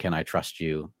stage and can I trust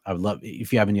you? I would love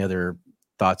if you have any other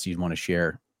thoughts you'd want to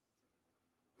share.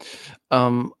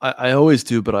 I always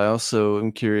do, but I also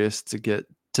am curious to get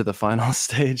to the final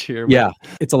stage here with Yeah,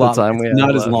 it's a the lot. time It's we have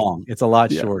not as left. long. It's a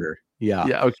lot Yeah, shorter. Yeah.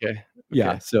 yeah, okay,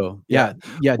 Yeah. okay, So yeah.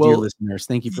 yeah, dear Well, listeners,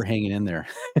 thank you for hanging in there.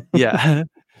 yeah.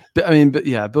 But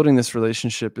yeah, building this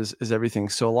relationship is everything.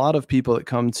 So a lot of people that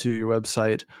come to your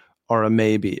website are a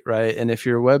maybe, right? And if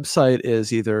your website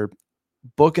is either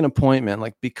book an appointment,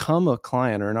 like become a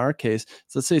client, or in our case,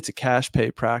 so let's say it's a cash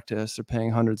pay practice, they're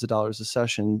paying hundreds of dollars a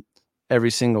session, every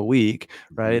single week,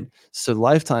 right? So the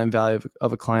lifetime value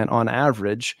of a client on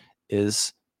average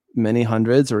is many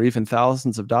hundreds or even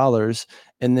thousands of dollars.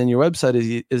 And then your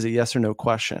website is a yes or no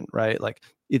question, right? Like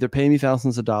either pay me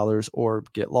thousands of dollars or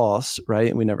get lost, right?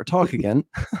 And we never talk again.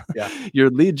 Yeah. Your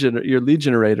lead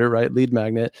generator, right? Lead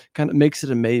magnet kind of makes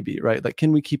it a maybe, right? Like,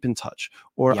 can we keep in touch?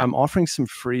 Or Yeah. I'm offering some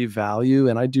free value.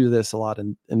 And I do this a lot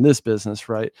in this business,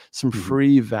 right? Some Mhm.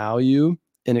 free value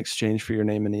in exchange for your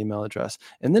name and email address.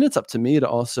 And then it's up to me to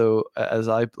also, as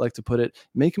I like to put it,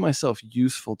 make myself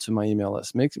useful to my email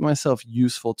list, make myself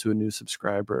useful to a new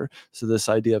subscriber. So this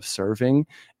idea of serving,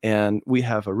 and we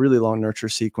have a really long nurture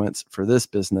sequence for this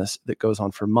business that goes on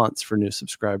for months for new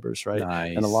subscribers, right?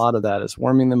 And a Nice. lot of that is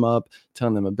warming them up,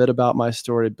 telling them a bit about my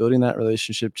story, building that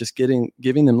relationship, just giving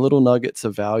them little nuggets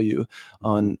of value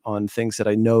Mhm. on things that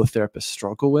I know therapists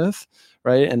struggle with,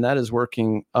 right? And that is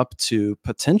working up to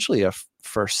potentially a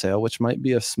first sale, which might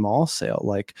be a small sale,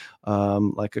 like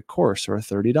a course or a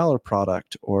 $30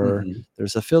 product, or Mhm.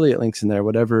 there's affiliate links in there,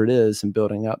 whatever it is, and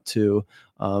building up to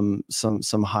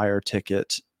some higher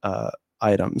ticket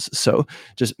items. So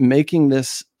just making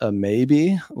this a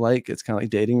maybe, like it's kind of like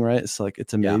dating, right? It's like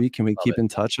it's a Yeah. maybe. Can we Love keep it. in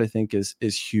touch? I think is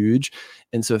huge.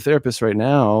 And so therapists right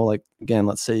now, like again,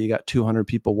 let's say you got 200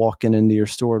 people walking into your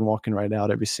store and walking right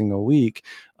out every single week.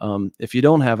 If you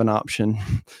don't have an option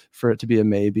for it to be a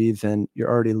maybe, then you're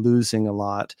already losing a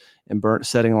lot and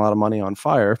setting a lot of money on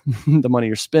fire, the money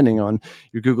you're spending on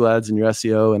your Google ads and your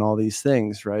SEO and all these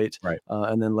things, right? Right.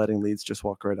 And then letting leads just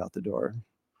walk right out the door.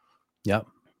 Yep.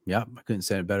 Yep. I couldn't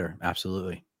say it better.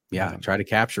 Absolutely. Yeah. Yeah. Try to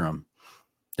capture them.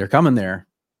 They're coming there.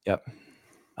 Yep.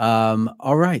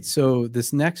 All right. So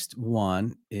this next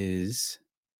one is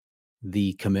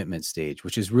the commitment stage,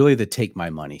 which is really the take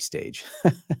my money stage.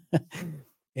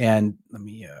 And let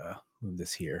me move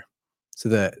this here. So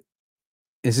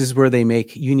this is where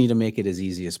you need to make it as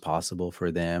easy as possible for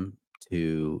them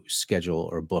to schedule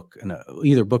or book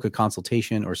either book a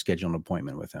consultation or schedule an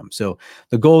appointment with them. So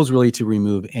the goal is really to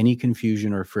remove any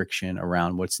confusion or friction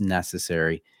around what's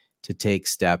necessary to take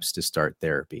steps to start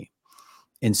therapy.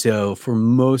 And so for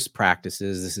most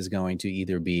practices, this is going to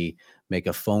either be make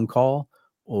a phone call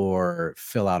or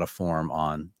fill out a form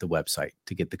on the website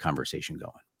to get the conversation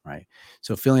going, right?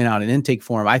 So filling out an intake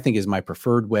form, I think, is my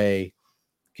preferred way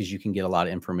because you can get a lot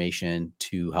of information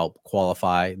to help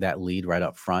qualify that lead right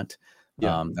up front.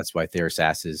 Yeah. That's why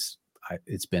TheraSAS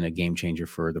it's been a game changer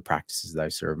for the practices that I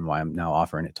serve and why I'm now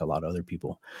offering it to a lot of other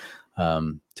people,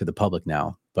 to the public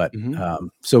now. But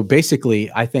so basically,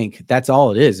 I think that's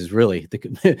all it is really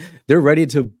they're ready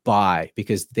to buy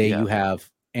because you have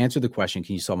answered the question,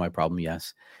 can you solve my problem?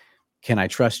 Yes. Can I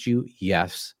trust you?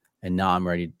 Yes. And now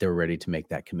they're ready to make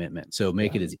that commitment. So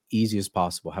make it as easy as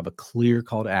possible. Have a clear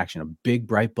call to action, a big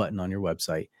bright button on your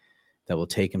website that will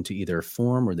take them to either a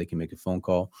form or they can make a phone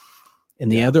call. And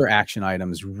the other action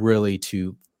item is really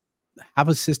to have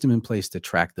a system in place to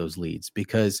track those leads,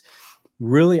 because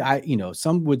really,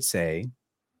 some would say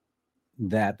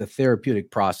that the therapeutic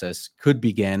process could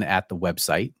begin at the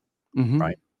website, Mm-hmm.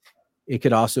 right? It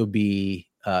could also be,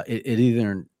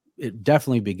 it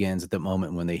definitely begins at the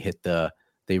moment when they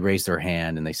raise their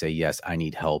hand and they say, yes, I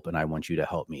need help and I want you to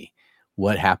help me.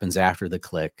 What happens after the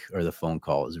click or the phone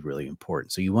call is really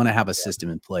important. So you want to have a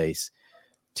system in place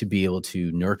to be able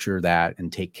to nurture that and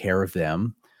take care of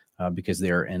them, because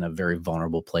they're in a very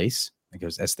vulnerable place.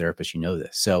 Because as therapists, you know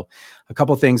this. So a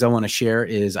couple of things I want to share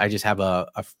is I just have a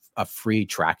free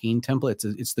tracking template.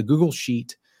 It's the Google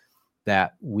Sheet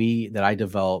that I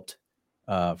developed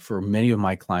for many of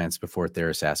my clients before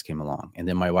TheraSAS came along. And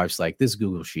then my wife's like, this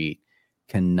Google Sheet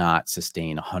cannot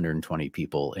sustain 120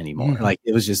 people anymore. Mm-hmm. Like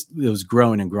it was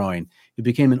growing and growing. It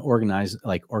became an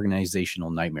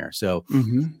organizational nightmare. So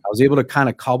Mm-hmm. I was able to kind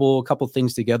of cobble a couple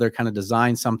things together, kind of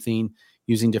design something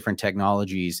using different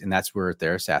technologies. And that's where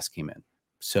TheraSAS came in.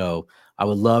 So I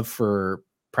would love for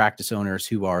practice owners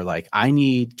who are like, I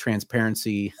need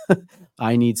transparency.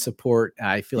 I need support.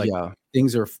 I feel like Yeah.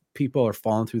 people are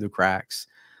falling through the cracks.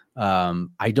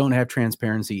 I don't have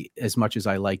transparency as much as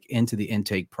I like into the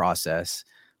intake process.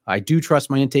 I do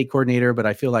trust my intake coordinator, but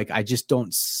I feel like I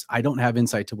don't have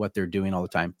insight to what they're doing all the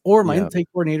time. Or my Yeah. intake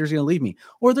coordinator is going to leave me,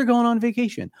 or they're going on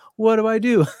vacation. What do I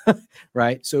do?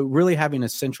 Right. So really having a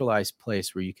centralized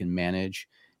place where you can manage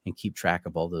and keep track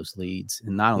of all those leads.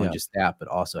 And not only Yeah. just that, but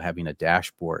also having a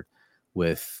dashboard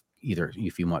with either,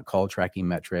 if you want, call tracking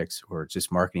metrics or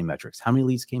just marketing metrics. How many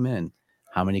leads came in?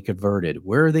 How many converted?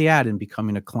 Where are they at in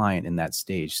becoming a client in that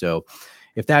stage? So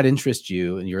if that interests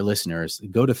you and your listeners,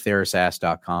 go to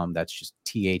therasas.com. That's just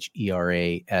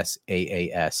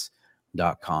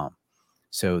THERASAAS.com.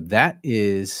 So that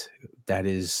is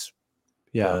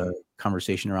Yeah. the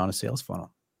conversation around a sales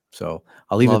funnel. So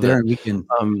I'll leave it Love there, it. and we can.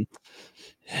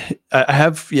 I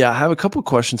have a couple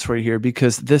questions for you here,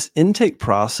 because this intake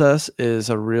process is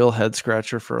a real head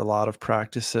scratcher for a lot of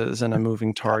practices and a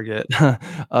moving target,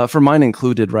 for mine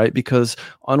included, right? Because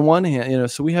on one hand,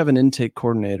 so we have an intake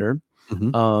coordinator,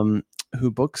 Mhm. Who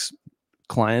books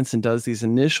clients and does these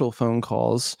initial phone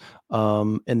calls,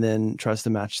 and then tries to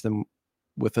match them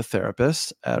with a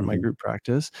therapist at my Mhm. group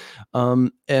practice.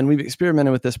 And we've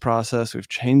experimented with this process. We've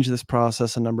changed this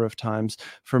process a number of times.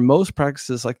 For most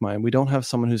practices like mine, we don't have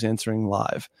someone who's answering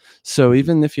live. So Mhm.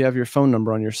 even if you have your phone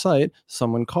number on your site,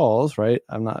 someone calls, right?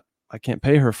 I can't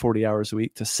pay her 40 hours a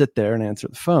week to sit there and answer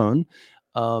the phone.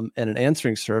 And an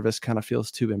answering service kind of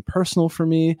feels too impersonal for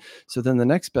me. So then the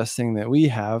next best thing that we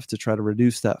have to try to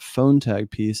reduce that phone tag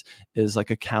piece is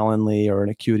like a Calendly or an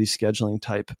Acuity scheduling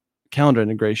type calendar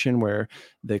integration, where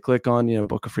they click on,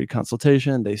 book a free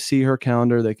consultation, they see her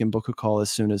calendar, they can book a call as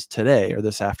soon as today or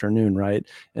this afternoon, right?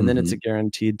 And then it's a Mhm.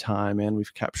 guaranteed time, and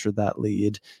we've captured that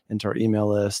lead into our email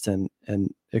list and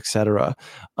etc.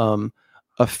 Um,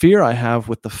 a fear I have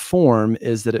with the form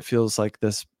is that it feels like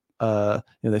this,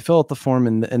 they fill out the form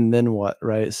and then what,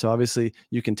 right? So obviously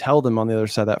you can tell them on the other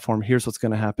side of that form, here's what's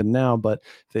going to happen now. But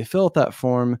if they fill out that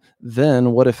form,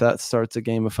 then what if that starts a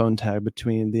game of phone tag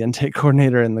between the intake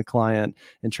coordinator and the client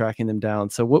and tracking them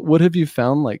down? So what have you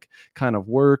found like kind of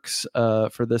works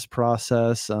for this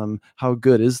process? How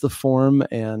good is the form,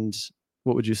 and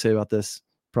what would you say about this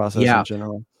process in Yeah.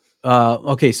 general?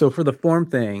 Okay. So for the form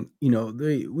thing,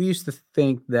 we used to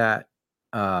think that,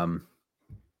 um,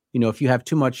 if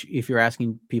you're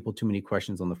asking people too many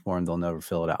questions on the form, they'll never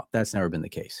fill it out. That's never been the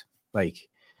case. Like,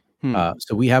 Hmm.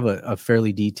 so we have a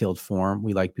fairly detailed form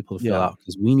we like people to fill Yeah. out,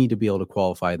 because we need to be able to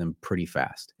qualify them pretty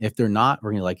fast. If they're not,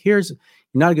 we're gonna you're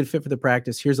not a good fit for the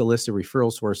practice. Here's a list of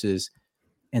referral sources,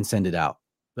 and send it out.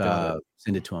 Got it.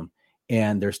 Send it to them.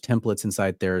 And there's templates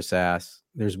inside TheraSAS.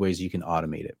 There's ways you can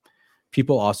automate it.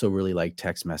 People also really like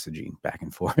text messaging back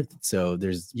and forth. So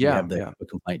we Yeah. have the Yeah.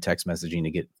 complaint text messaging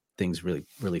to get things really,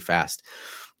 really fast.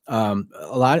 A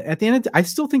lot at the end, I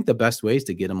still think the best way is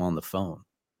to get them on the phone,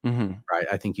 Hmm. right?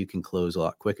 I think you can close a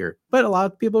lot quicker, but a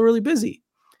lot of people are really busy.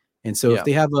 And so Yeah.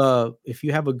 if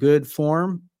you have a good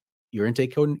form, your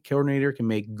intake coordinator can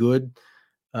make good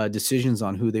decisions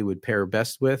on who they would pair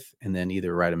best with, and then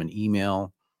either write them an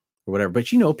email or whatever. But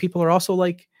people are also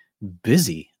like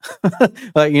busy.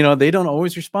 They don't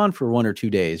always respond for 1 or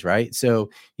 2 days, right? So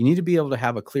you need to be able to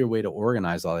have a clear way to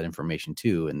organize all that information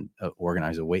too, and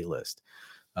organize a wait list.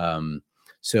 Um,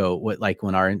 so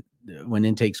when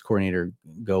intakes coordinator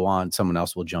go on, someone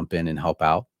else will jump in and help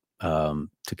out,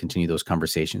 to continue those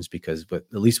conversations, because at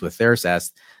least with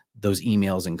TheraSAS, those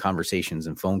emails and conversations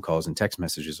and phone calls and text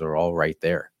messages are all right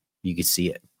there. You can see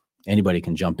it. Anybody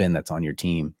can jump in that's on your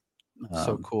team,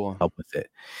 So cool. help with it.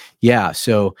 Yeah.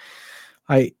 So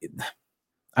I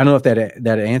I don't know if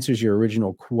that answers your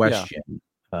original Yeah. question,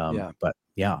 Yeah. but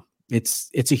yeah, it's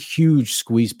a huge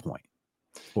squeeze point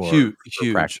Huge,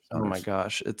 for practice huge. Oh my owners.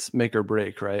 gosh. It's make or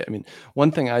break, right? I mean,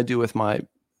 one thing I do with my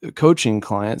coaching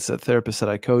clients, the therapists that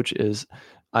I coach, is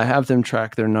I have them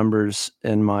track their numbers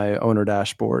in my owner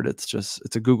dashboard.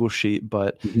 It's a Google sheet,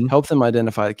 but Mhm. help them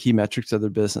identify the key metrics of their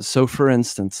business. So for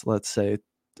instance, let's say,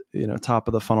 top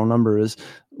of the funnel number is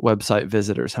website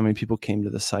visitors. How many people came to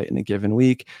the site in a given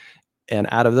week? And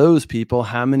out of those people,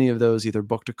 how many of those either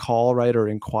booked a call, right, or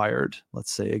inquired?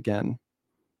 Let's say again,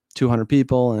 200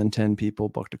 people and 10 people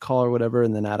booked a call or whatever.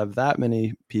 And then out of that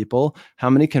many people, how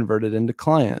many converted into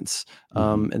clients?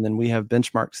 Mhm. And then we have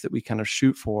benchmarks that we kind of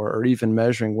shoot for, or even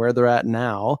measuring where they're at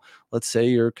now. Let's say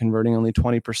you're converting only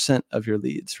 20% of your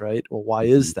leads, right? Well, why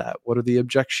Mhm. is that? What are the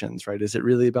objections, right? Is it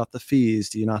really about the fees?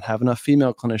 Do you not have enough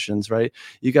female clinicians, right?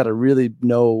 You got to really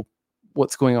know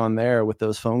what's going on there with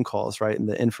those phone calls, right? And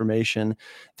the information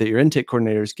that your intake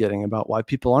coordinator is getting about why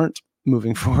people aren't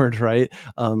moving forward, right?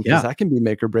 Because Yeah. that can be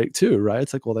make or break too, right?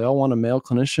 It's like, well, they all want a male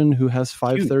clinician who has Huge.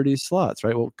 530 slots,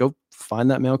 right? Well, go find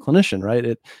that male clinician, right?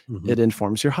 It Mhm.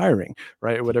 informs your hiring,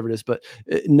 right? Or whatever it is. But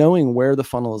knowing where the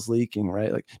funnel is leaking,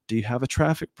 right? Like, do you have a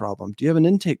traffic problem? Do you have an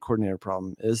intake coordinator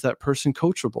problem? Is that person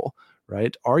coachable,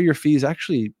 right? Are your fees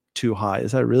actually too high?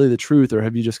 Is that really the truth? Or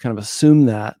have you just kind of assumed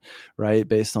that, right?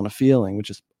 Based on a feeling,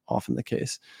 which is often the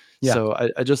case. Yeah.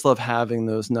 So I just love having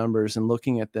those numbers and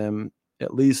looking at them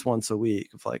at least once a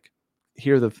week of like,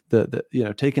 here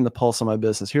the taking the pulse of my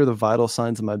business, here are the vital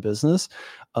signs of my business,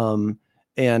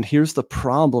 and here's the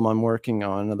problem I'm working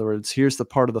on. In other words, here's the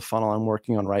part of the funnel I'm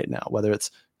working on right now, whether it's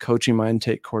coaching my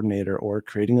intake coordinator or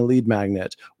creating a lead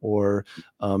magnet or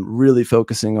really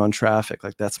focusing on traffic.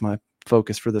 Like that's my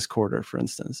focus for this quarter, for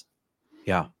instance.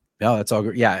 Yeah. No, that's all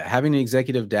good. Yeah, having an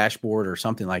executive dashboard or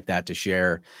something like that to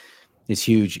share is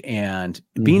huge. And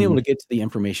being able Hmm. to get to the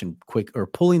information quick, or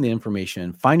pulling the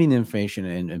information, finding the information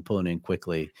and pulling it in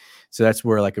quickly. So that's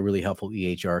where like a really helpful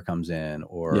EHR comes in, Yeah.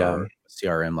 or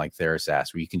CRM like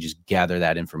Therasas, where you can just gather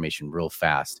that information real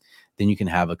fast. Then you can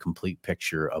have a complete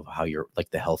picture of how you're, like,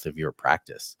 the health of your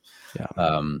practice. Yeah.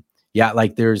 Um, yeah,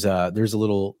 like there's a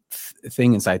little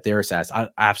thing inside Therasas. I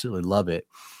absolutely love it,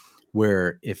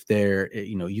 where if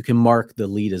you can mark the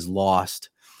lead as lost,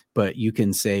 but you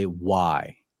can say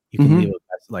why. You can leave Hmm. it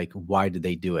like, why did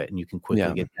they do it? And you can quickly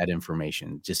Yeah. get that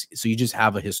information. Just so you just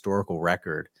have a historical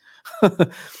record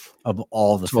of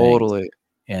all the things. Totally.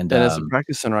 And And as a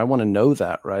practice owner, I want to know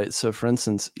that, right? So, for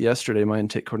instance, yesterday, my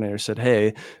intake coordinator said,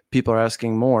 "Hey, people are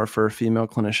asking more for a female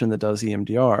clinician that does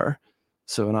EMDR."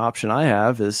 So, an option I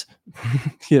have is,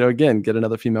 again, get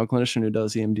another female clinician who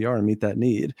does EMDR and meet that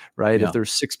need, right? If yeah.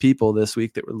 there's 6 people this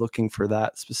week that were looking for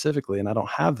that specifically, and I don't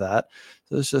have that,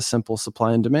 so it's just simple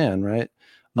supply and demand, right?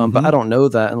 But I Hmm. don't know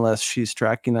that unless she's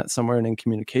tracking that somewhere and in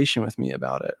communication with me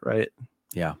about it, right?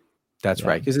 Yeah, that's Yeah.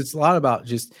 right. Because it's a lot about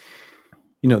just,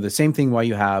 the same thing why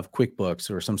you have QuickBooks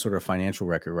or some sort of financial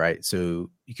record, right? So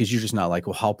because you're just not like,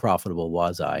 well, how profitable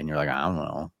was I? And you're like, I don't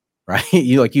know, right?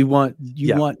 You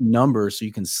Yeah. want numbers so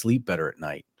you can sleep better at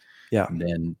night. Yeah. And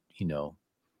then,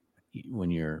 when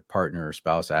your partner or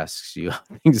spouse asks you how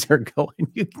things are going,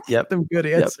 you give Yep. them good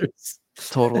Yep. answers.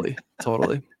 Totally.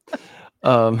 Totally.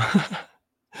 Um,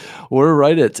 we're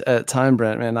right at time,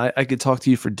 Brent, man. I could talk to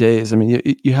you for days. I mean,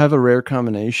 you have a rare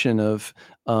combination of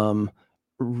um,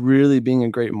 really being a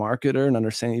great marketer and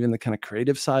understanding even the kind of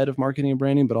creative side of marketing and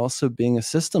branding, but also being a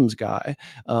systems guy,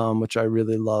 which I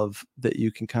really love that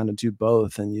you can kind of do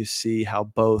both. And you see how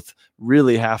both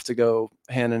really have to go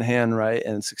hand in hand, right?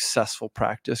 And successful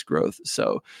practice growth.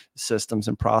 So, systems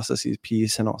and processes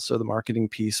piece, and also the marketing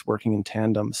piece working in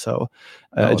tandem. So,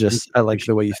 No, thank you. I like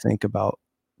the Appreciate way you that. think about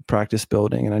practice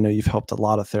building, and I know you've helped a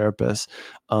lot of therapists,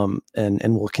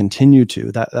 and will continue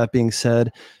to. That being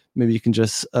said, maybe you can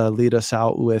just lead us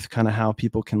out with kind of how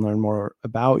people can learn more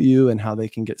about you and how they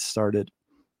can get started.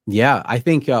 Yeah, I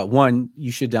think one,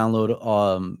 you should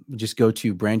download, just go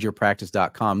to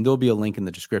brandyourpractice.com. There'll be a link in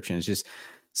the description. It's just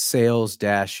sales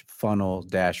dash funnel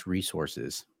dash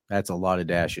resources. That's a lot of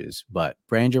dashes, but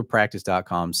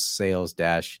brandyourpractice.com, sales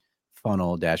dash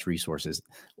funnel dash resources.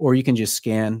 Or you can just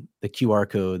scan the QR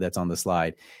code that's on the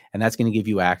slide, and that's going to give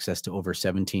you access to over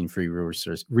 17 free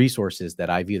resources that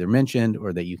I've either mentioned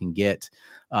or that you can get.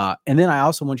 And then I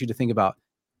also want you to think about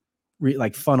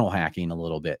like funnel hacking a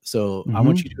little bit. So I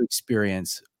want you Hmm. to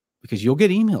experience, because you'll get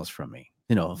emails from me,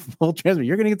 full transfer.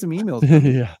 You're going to get some emails from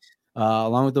me, Yeah,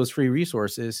 along with those free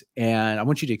resources. And I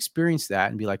want you to experience that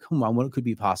and be like, what could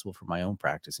be possible for my own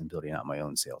practice and building out my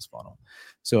own sales funnel.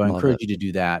 So I love encourage it. you to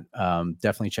do that.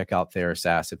 Definitely check out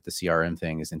Therasas if the CRM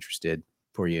thing is interested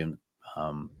for you.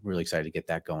 Really excited to get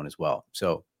that going as well.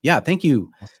 So yeah, thank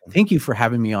you. Awesome. Thank you for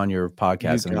having me on your You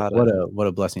podcast. I mean, got it. what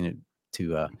a blessing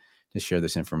to share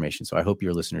this information. So I hope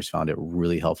your listeners found it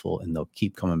really helpful, and they'll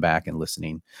keep coming back and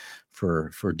listening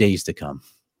for days to come.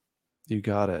 You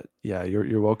got it. Yeah,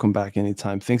 you're welcome back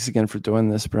anytime. Thanks again for doing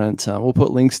this, Brent. We'll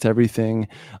put links to everything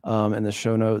in the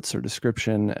show notes or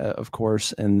description, of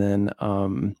course. And then,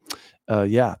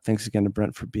 yeah, thanks again to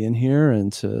Brent for being here,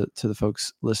 and to the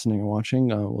folks listening and watching.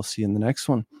 We'll see you in the next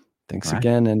one. Thanks All right.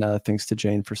 again, and thanks to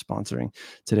Jane for sponsoring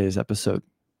today's episode.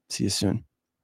 See you soon.